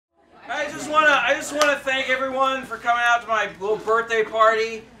just want to thank everyone for coming out to my little birthday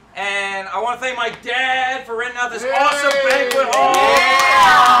party. And I want to thank my dad for renting out this awesome banquet hall.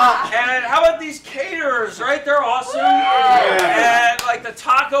 Yeah. And how about these caterers, right? They're awesome. Yeah. And like the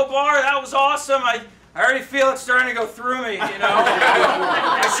taco bar, that was awesome. I already feel it starting to go through me, you know.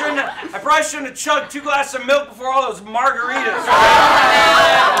 I probably shouldn't have chugged 2 glasses of milk before all those margaritas.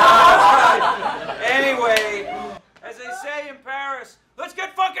 Anyway, as they say in Paris, let's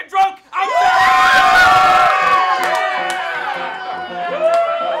get fucking drunk out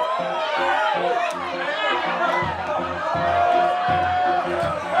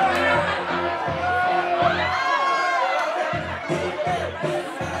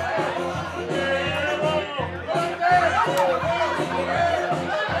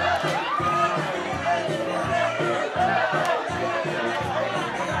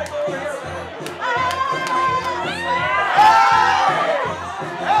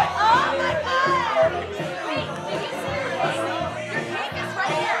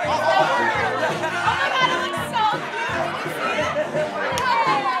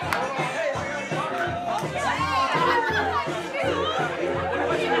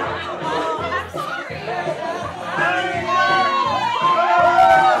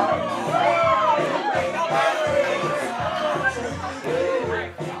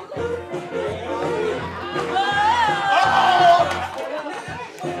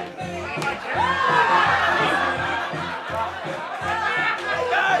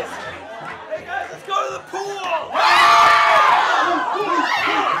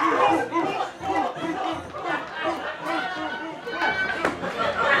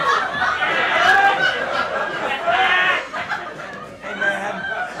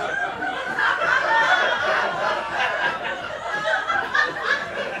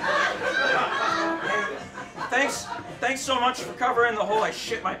Thanks so much for covering the whole I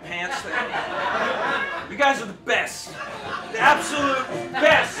shit my pants thing. You guys are the best. The absolute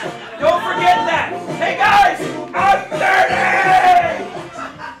best.